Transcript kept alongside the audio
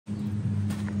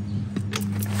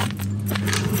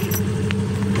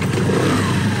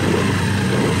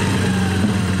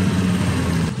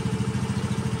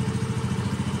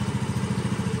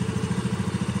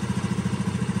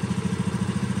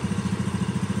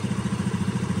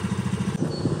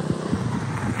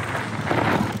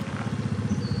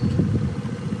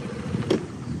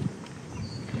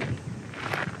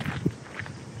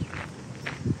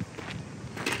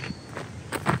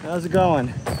How's it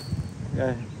going?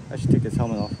 Yeah, I should take this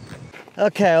helmet off.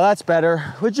 Okay, well, that's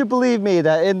better. Would you believe me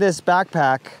that in this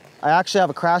backpack, I actually have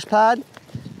a crash pad?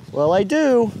 Well, I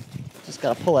do. Just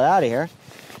gotta pull it out of here.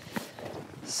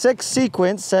 6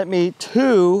 Sequence sent me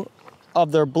 2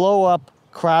 of their blow up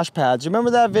crash pads. You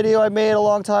remember that video I made a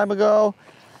long time ago?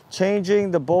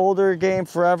 Changing the boulder game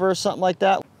forever, something like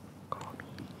that?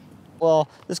 Well,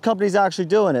 this company's actually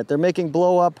doing it. They're making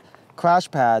blow up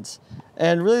crash pads.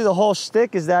 And really the whole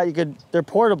shtick is that they're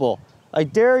portable. I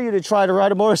dare you to try to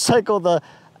ride a motorcycle with the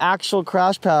actual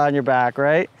crash pad on your back,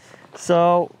 right?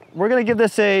 So we're gonna give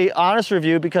this a honest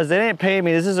review because they didn't pay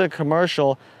me. This is a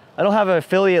commercial. I don't have an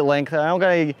affiliate link. I don't got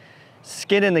any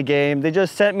skin in the game. They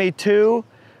just sent me 2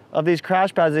 of these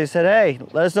crash pads. They said, hey,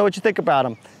 let us know what you think about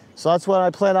them. So that's what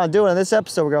I plan on doing in this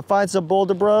episode. We're gonna find some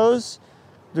boulder bros,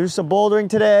 do some bouldering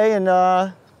today,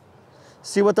 and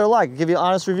see what they're like. Give you an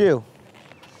honest review.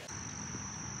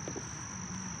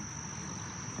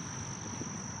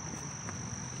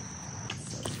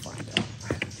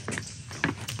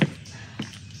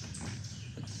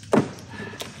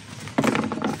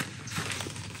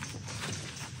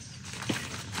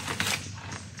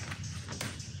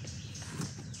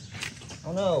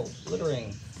 Oh no,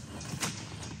 glittering.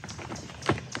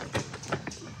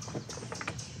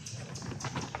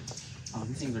 Oh,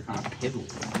 these things are kind of piddly.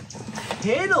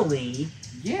 Piddly?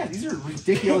 Yeah, these are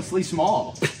ridiculously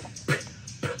small.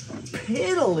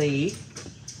 Piddly?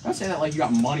 Don't say that like you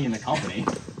got money in the company.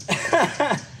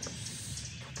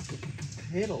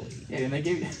 Piddly? Yeah, and they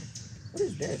gave you... What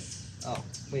is this? Oh,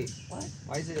 wait, what?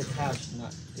 Why is it attached?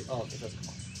 Not... Oh, it does come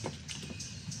on.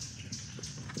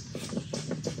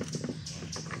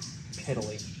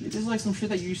 Piddly. This is like some shit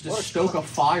that you used to stoke a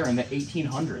fire in the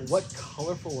 1800s. What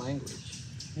colorful language.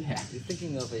 Yeah. You're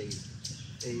thinking of a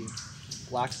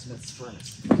blacksmith's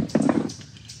furnace.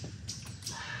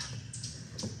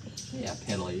 Yeah,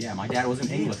 piddly. Yeah, my dad was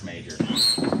an English major.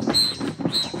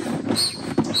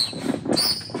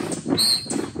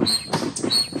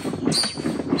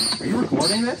 Are you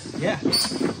recording this? Yeah.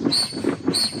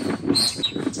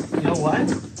 You know what?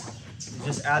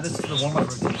 Just add this to the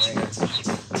warm-up routine right here.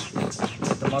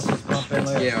 Let the muscles pump in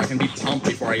later. Yeah, I can be pumped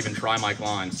before I even try my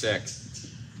climb. Sick.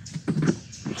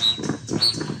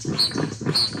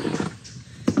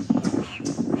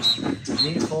 You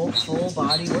need full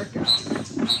body workout.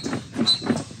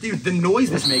 Dude, the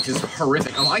noise this makes is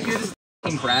horrific. If I hear this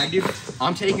f***ing crag, dude,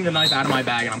 I'm taking the knife out of my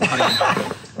bag and I'm cutting it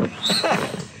off.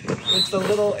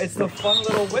 It's the fun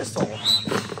little whistle.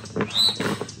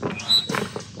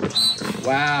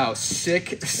 Wow,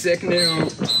 sick new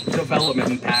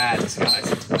development in pads, guys.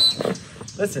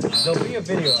 Listen, there'll be a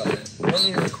video of it. You don't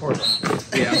need to record it.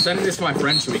 Yeah, I'm sending this to my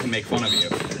friends so we can make fun of you.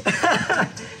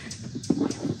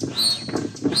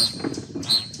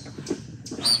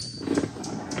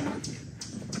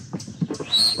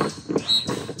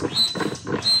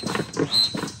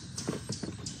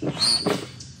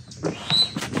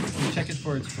 Check it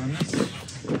for its firmness.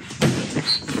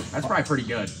 That's probably pretty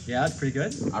good. Yeah, that's pretty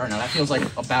good. I don't know, that feels like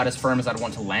about as firm as I'd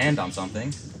want to land on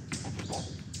something.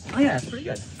 Oh yeah, it's pretty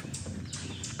good.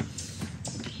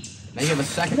 Now you have a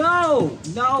second. No,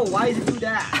 why does it do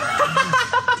that?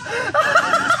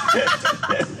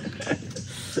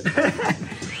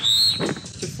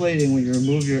 Deflating when you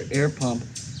remove your air pump,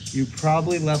 you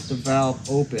probably left the valve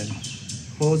open.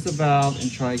 Close the valve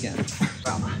and try again.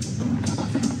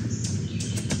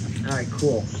 All right,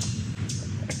 cool.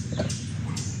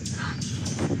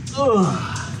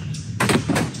 Ugh.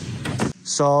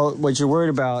 So what you're worried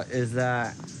about is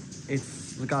that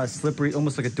it's got a slippery,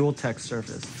 almost like a dual tech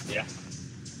surface. Yeah.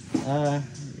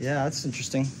 Yeah, that's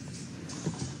interesting.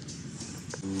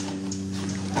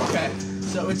 Okay,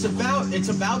 so it's about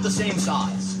the same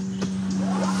size,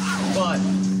 but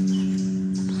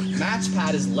Matt's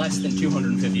pad is less than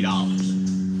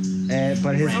 $250.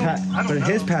 But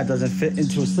his pad doesn't fit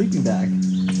into a sleeping bag.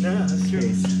 No, that's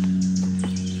true.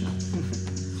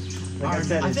 Like I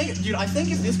said, I think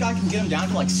if this guy can get him down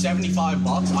to like $75,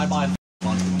 I'd buy a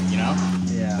bunch of them, you know?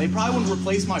 yeah. They probably wouldn't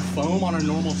replace my foam on a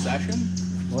normal session.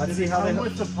 Well, let's see how they.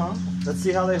 with the pump. Let's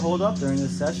see how they hold up during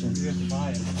this session. You have to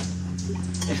buy it.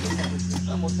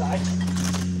 Almost died.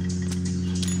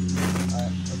 All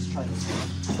right, let's try this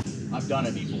one. I've done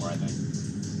it before, I think.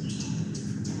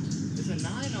 There's a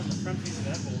 9 on the front piece of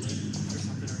that boulder, or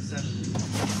something, or a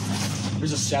 7.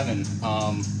 There's a 7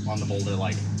 on the boulder,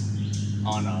 like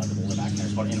on the boulder back there.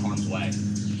 It's called In Harm's Way.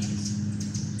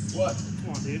 What? Come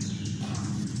on, dude.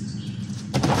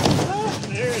 Ah,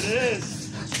 there it is.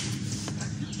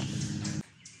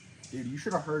 Dude, you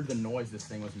should have heard the noise this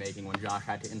thing was making when Josh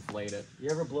had to inflate it. You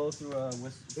ever blow through a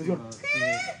whistle?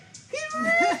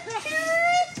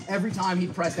 every time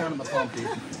he'd press down on the pump, dude,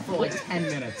 for like 10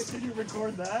 minutes. Did you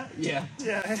record that? Yeah.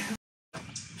 Yeah.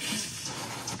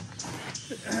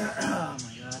 Oh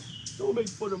my god. Don't make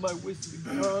fun of my whiskey,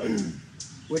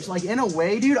 Which, like, in a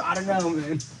way, dude, I don't know,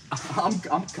 man.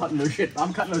 I'm cutting those shit.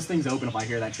 I'm cutting those things open if I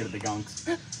hear that shit at the gunks.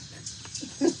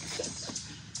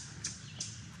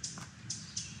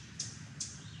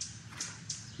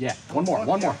 Yeah, one more,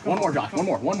 Josh,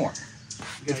 one more.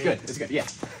 It's good, it's good, yeah.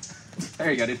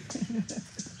 There you go, dude.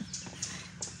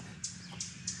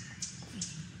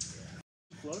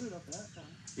 Floated up that time.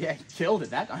 Yeah, killed it.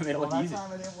 That time made it look easy.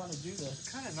 I didn't want to do this.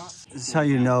 Kind of not. This is how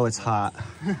you know it's hot.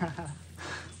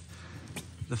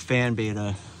 The fan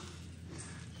beta.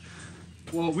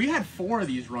 Well, we had 4 of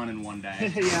these running one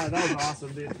day. Yeah, that was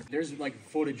awesome, dude. There's like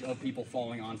footage of people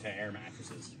falling onto air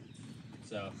mattresses.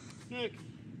 So. Nick.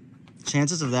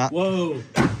 Chances of that. Whoa.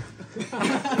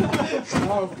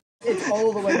 Oh, it's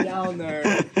all the way down there.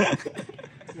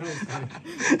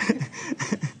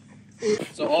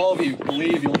 So all of you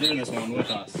believe you'll do this one with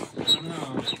us.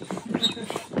 No.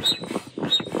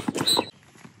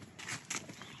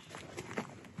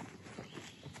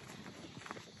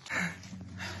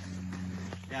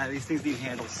 Yeah, these things need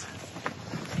handles.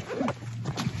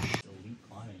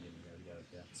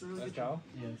 It's a really good job.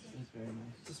 Yes, it's very nice.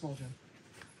 It's a small gym.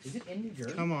 Is it in New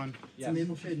Jersey? Come on. Yes. It's in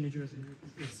Maple Shade, New Jersey.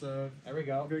 It's There we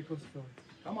go. very close to Philly.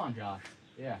 Come on, Josh.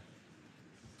 Yeah.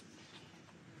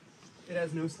 It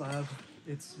has no slab.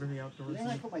 It's very outdoorsy. Didn't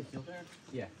I put my heel there?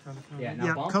 Yeah. Kind of Yeah. Now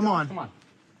Yeah, bump, come Josh, on. Come on.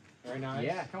 Very nice.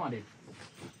 Yeah. Come on, dude.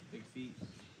 Big feet.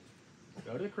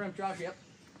 Go to the crimp, Josh. Yep.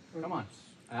 Come on.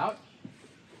 Out.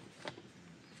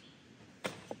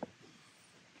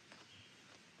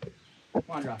 Come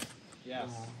on, Josh. Yes.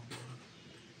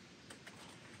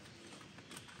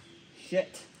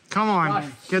 Shit. Come on.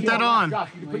 Josh, Get heel that left, on. Josh,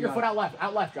 you put your foot out left,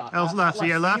 Josh. Out left, so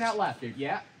yeah, left? Swing out left, dude.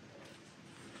 Yeah.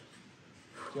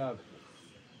 Jug.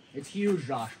 It's huge,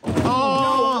 Josh.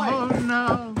 Oh,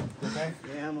 no. Okay.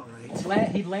 Yeah, I'm alright.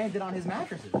 He landed on his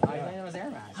mattresses. I landed on his air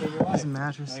mat. Save your His life.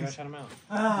 mattress. Shut him out.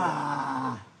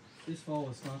 Ah. This fall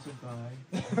was sponsored by.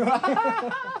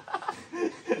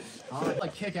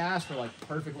 Like kick ass for like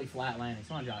perfectly flat landings.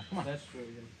 Come on, Josh. Come on. That's true.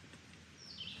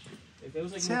 If it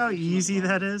was like See how easy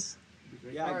that is?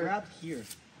 Yeah, I grabbed here.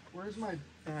 Where's my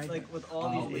bag? Like with all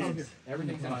Oh, these idiots.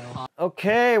 everything's in a pile.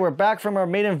 Okay, we're back from our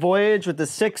maiden voyage with the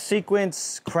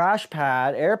 6-sequence crash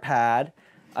pad, air pad.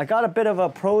 I got a bit of a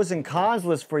pros and cons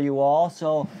list for you all,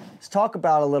 so let's talk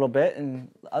about it a little bit, and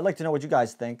I'd like to know what you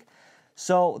guys think.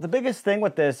 So the biggest thing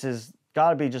with this is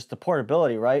gotta be just the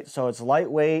portability, right? So it's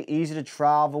lightweight, easy to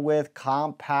travel with,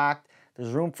 compact,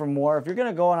 there's room for more. If you're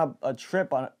gonna go on a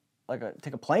trip, on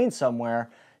take a plane somewhere,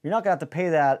 you're not gonna have to pay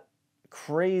that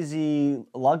crazy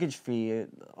luggage fee,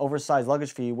 oversized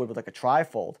luggage fee you would with like a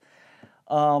trifold.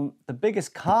 The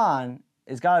biggest con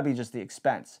is got to be just the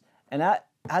expense, and that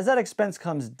as that expense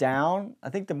comes down, I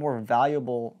think the more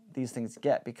valuable these things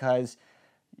get, because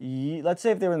let's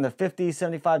say if they were in the $50,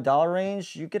 $75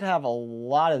 range, you could have a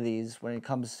lot of these when it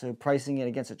comes to pricing it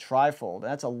against a trifold.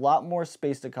 That's a lot more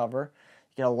space to cover.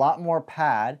 You get a lot more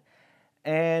pad.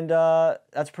 And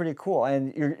that's pretty cool.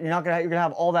 And you're gonna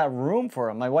have all that room for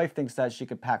them. My wife thinks that she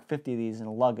could pack 50 of these in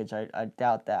luggage. I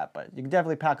doubt that, but you can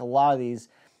definitely pack a lot of these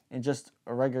in just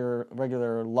a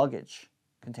regular luggage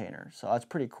container. So that's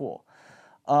pretty cool.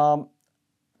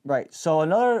 Right. So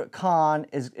another con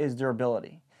is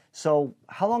durability. So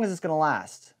how long is this gonna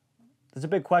last? There's a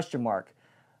big question mark.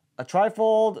 A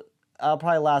trifold, I'll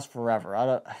probably last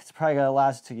forever. It's probably gonna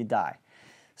last till you die.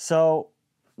 So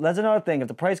that's another thing. If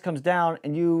the price comes down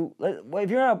and if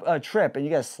you're on a trip and you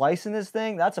get a slice in this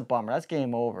thing, that's a bummer. That's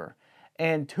game over.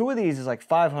 And 2 of these is like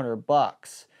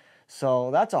 $500. So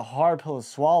that's a hard pill to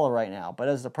swallow right now. But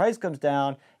as the price comes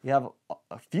down, you have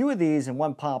a few of these and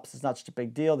one pops. It's not such a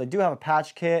big deal. They do have a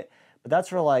patch kit, but that's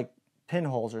for like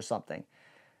pinholes or something.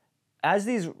 As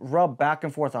these rub back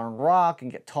and forth on rock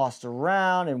and get tossed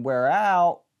around and wear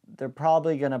out, they're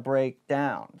probably going to break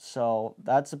down. So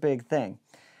that's a big thing.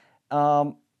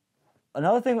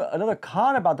 Another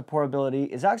con about the portability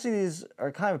is actually these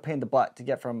are kind of a pain in the butt to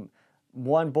get from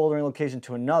one bouldering location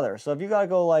to another. So if you gotta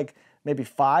go like maybe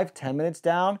 5-10 minutes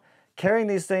down, carrying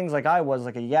these things like I was,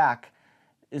 like a yak,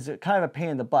 is kind of a pain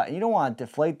in the butt. And you don't want to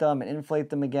deflate them and inflate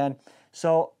them again.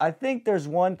 So I think there's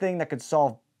one thing that could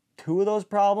solve 2 of those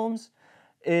problems,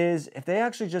 is if they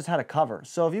actually just had a cover.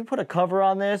 So if you put a cover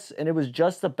on this and it was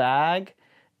just the bag,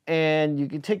 and you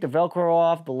can take the Velcro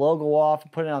off, the logo off,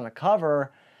 and put it on the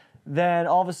cover, then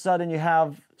all of a sudden you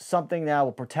have something that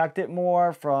will protect it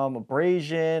more from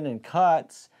abrasion and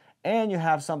cuts, and you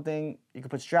have something you can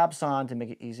put straps on to make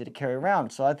it easy to carry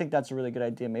around. So I think that's a really good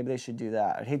idea. Maybe they should do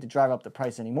that. I'd hate to drive up the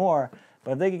price anymore,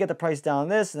 but if they could get the price down on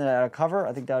this and then add a cover,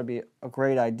 I think that would be a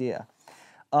great idea.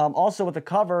 Also with the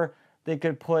cover, they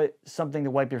could put something to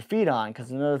wipe your feet on,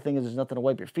 because another thing is there's nothing to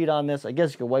wipe your feet on this. I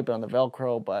guess you could wipe it on the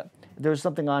Velcro, but if there's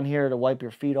something on here to wipe your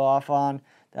feet off on,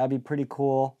 that'd be pretty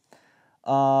cool.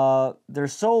 They're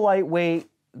so lightweight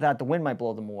that the wind might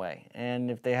blow them away. And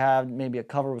if they have maybe a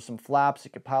cover with some flaps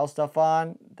you could pile stuff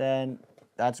on, then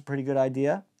that's a pretty good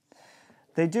idea.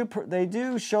 They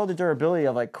do show the durability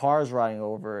of like cars riding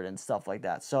over it and stuff like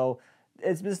that. So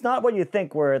it's not what you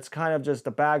think, where it's kind of just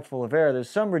a bag full of air. There's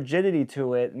some rigidity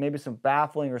to it, maybe some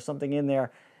baffling or something in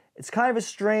there. It's kind of a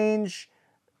strange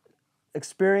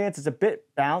experience. It's a bit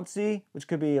bouncy, which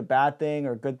could be a bad thing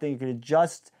or a good thing. You could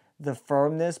adjust the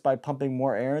firmness by pumping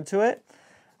more air into it.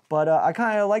 But I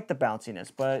kind of like the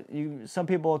bounciness, but some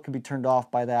people can be turned off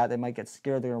by that. They might get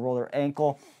scared. They're going to roll their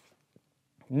ankle.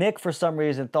 Nick, for some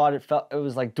reason, thought it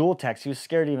was like dual text. He was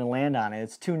scared to even land on it.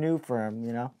 It's too new for him,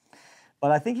 you know.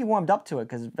 But I think he warmed up to it,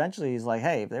 because eventually he's like,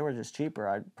 hey, if they were just cheaper,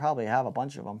 I'd probably have a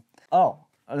bunch of them. Oh,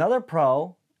 another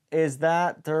pro is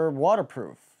that they're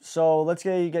waterproof. So let's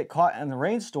say you get caught in the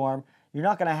rainstorm. You're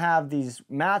not going to have these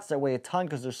mats that weigh a ton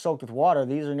because they're soaked with water.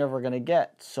 These are never going to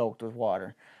get soaked with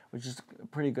water, which is a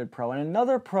pretty good pro. And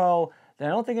another pro that I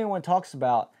don't think anyone talks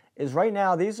about is right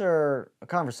now these are a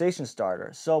conversation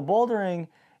starter. So bouldering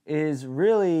is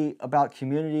really about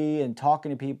community and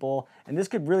talking to people, and this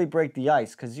could really break the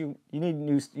ice, because you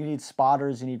need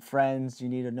spotters, you need friends, you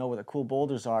need to know where the cool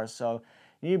boulders are. So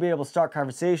you need to be able to start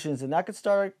conversations, and that could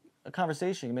start a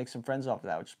conversation. You make some friends off of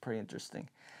that, which is pretty interesting.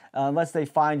 Unless they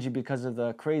find you because of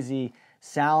the crazy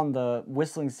sound, the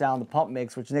whistling sound the pump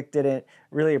makes, which Nick didn't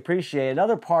really appreciate.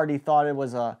 Another party thought it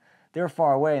was they were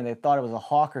far away and they thought it was a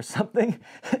hawk or something.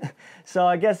 So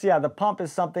I guess, yeah, the pump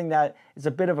is something that is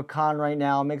a bit of a con right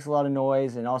now. It makes a lot of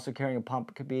noise, and also carrying a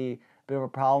pump could be a bit of a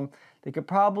problem. They could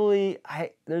probably,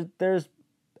 there's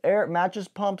air mattress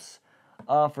pumps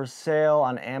for sale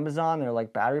on Amazon. They're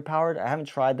like battery powered. I haven't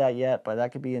tried that yet, but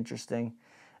that could be interesting.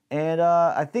 And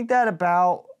I think that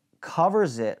about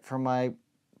covers it for my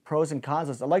pros and cons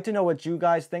list. I'd like to know what you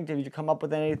guys think. If you come up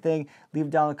with anything, leave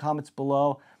it down in the comments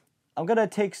below. I'm gonna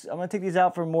take these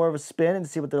out for more of a spin and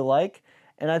see what they're like.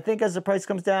 And I think as the price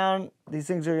comes down, these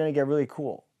things are gonna get really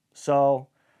cool. So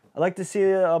I'd like to see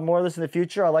more of this in the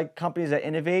future. I like companies that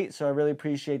innovate, so I really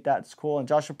appreciate that. It's cool. And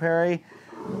Joshua Perry,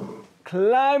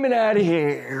 climbing out of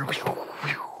here.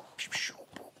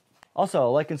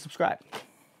 Also, like and subscribe.